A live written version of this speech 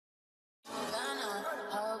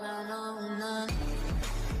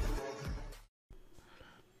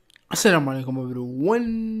Assalamu alaikum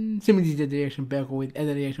everyone. Samir did the reaction back with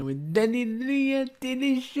other reaction with Daneliya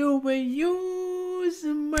Tuleshova. Use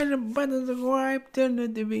my button, subscribe, turn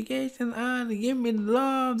notification on, give me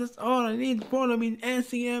love. That's all I need. Follow me on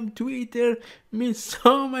Instagram, Twitter. Means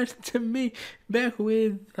so much to me. Back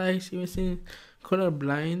with like she was saying,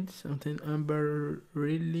 Colourblind, something Amber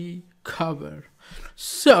really cover.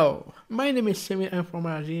 So, my name is Samir. I'm from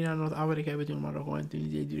Algeria, North Africa, between Morocco and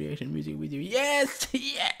Tunisia. Duration music video. Yes,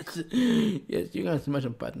 yes, yes. You can smash a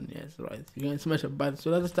button. Yes, right. You can smash a button. So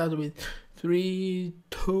let's start with 3,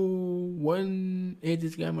 2, 1. It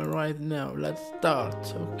is camera right now. Let's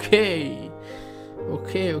start. Okay,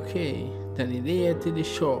 okay. Daneliya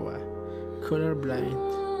Tuleshova,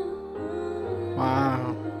 Colourblind.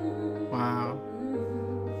 Wow.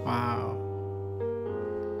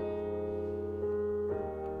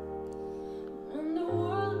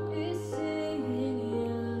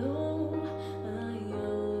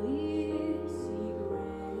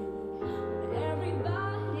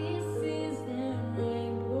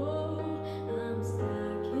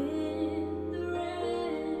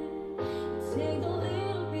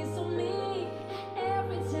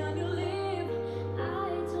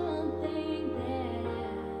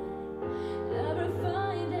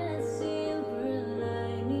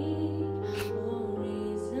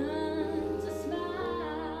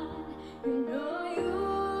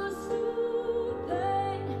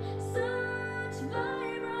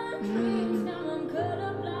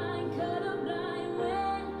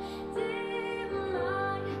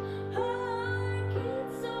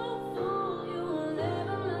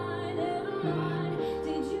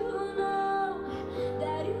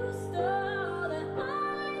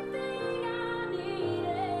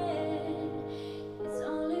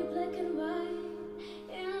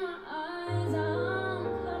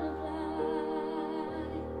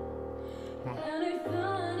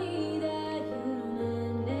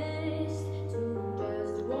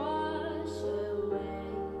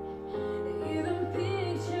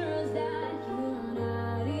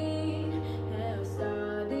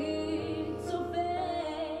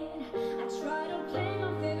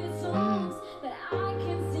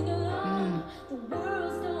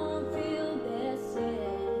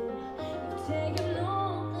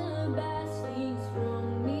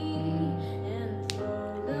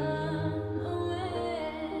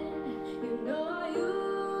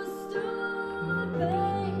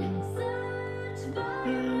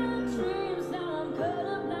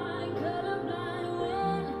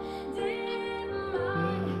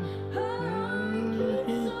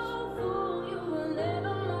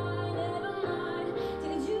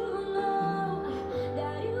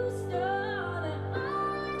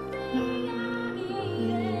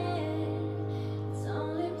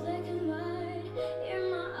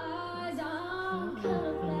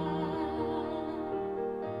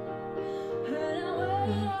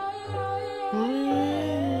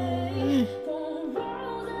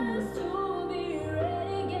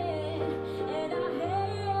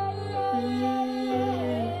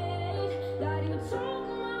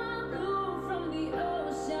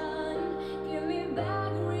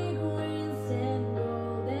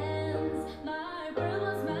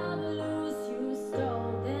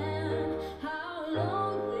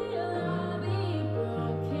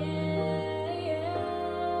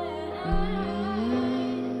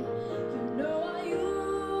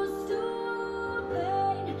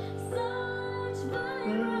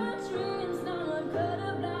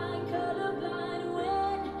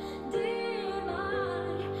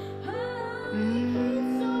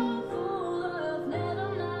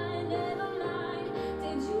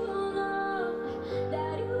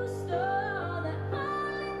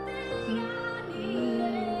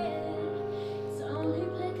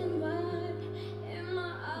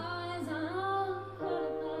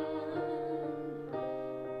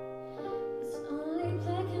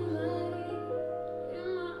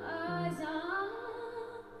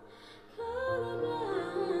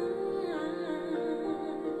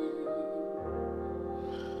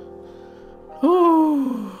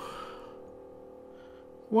 Oh,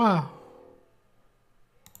 wow.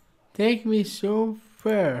 Take me so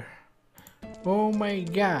far. Oh my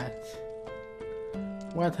god.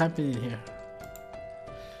 What happened here?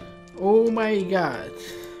 Oh my god.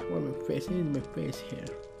 What my face? I need my face here.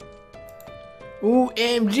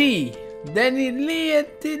 OMG. Daneliya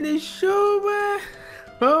Tuleshova.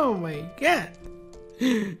 Oh my god.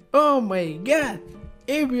 Oh my god.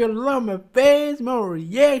 If you love my face, my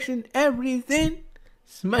reaction, everything,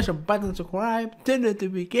 smash a button, subscribe, turn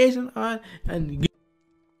notification on, and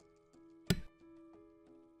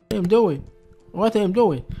what I'm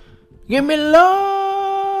doing. Give me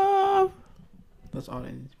love. us all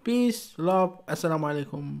in peace, love. Assalamu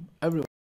alaikum, everyone.